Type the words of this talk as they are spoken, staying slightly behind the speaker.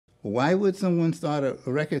Why would someone start a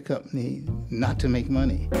record company not to make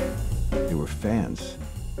money? They were fans.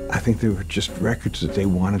 I think they were just records that they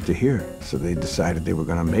wanted to hear, so they decided they were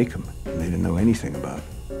going to make them. And they didn't know anything about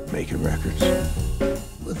making records.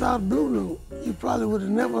 Without Blue Note, you probably would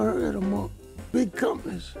have never heard of Monk. Big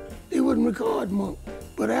companies, they wouldn't record Monk,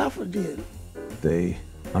 but Alpha did. They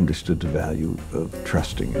understood the value of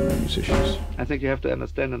trusting in the musicians. I think you have to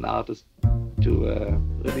understand an artist to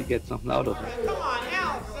really get something out of it. Come on,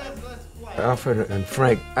 Al says let's play. Alfred and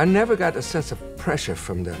Frank, I never got a sense of pressure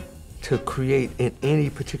from them to create in any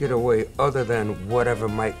particular way other than whatever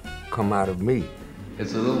might come out of me.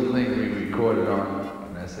 It's a little thing we recorded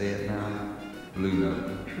on, can I say it now? Blue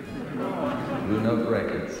Note. Blue Note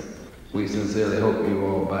Records. We sincerely hope you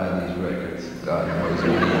all buy these records. God knows we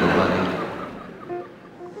need the money.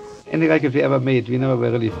 Any record we ever made, we never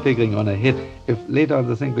were really figuring on a hit. If later on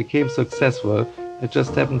the thing became successful, it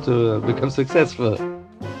just happened to become successful.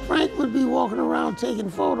 Frank would be walking around taking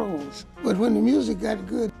photos, but when the music got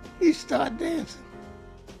good, he'd start dancing,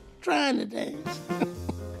 trying to dance.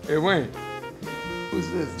 Hey, Wayne. Who's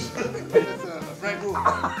this? Frank who?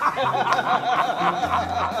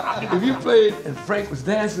 If you played and Frank was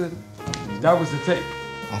dancing, that was the tape.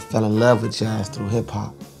 I fell in love with jazz through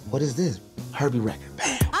hip-hop. What is this? Herbie record.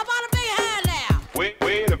 Bam! How about a big hand now?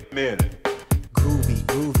 Wait a minute. Groovy,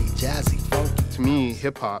 jazzy, funky. To me,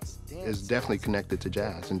 hip-hop is definitely connected to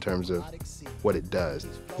jazz in terms of what it does.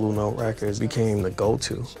 Blue Note Records became the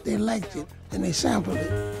go-to. They liked it, and they sampled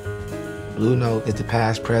it. Blue Note is the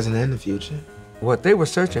past, present, and the future. What they were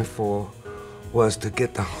searching for was to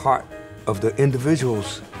get the heart of the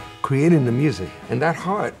individuals creating the music. And that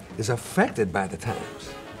heart is affected by the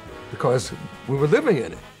times because we were living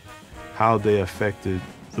in it. How they affected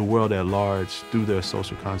the world at large through their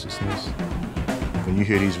social consciousness. When you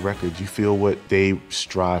hear these records, you feel what they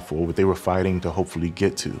strive for, what they were fighting to hopefully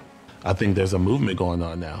get to. I think there's a movement going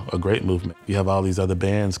on now, a great movement. You have all these other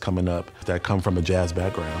bands coming up that come from a jazz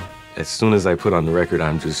background. As soon as I put on the record,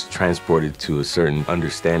 I'm just transported to a certain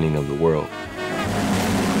understanding of the world.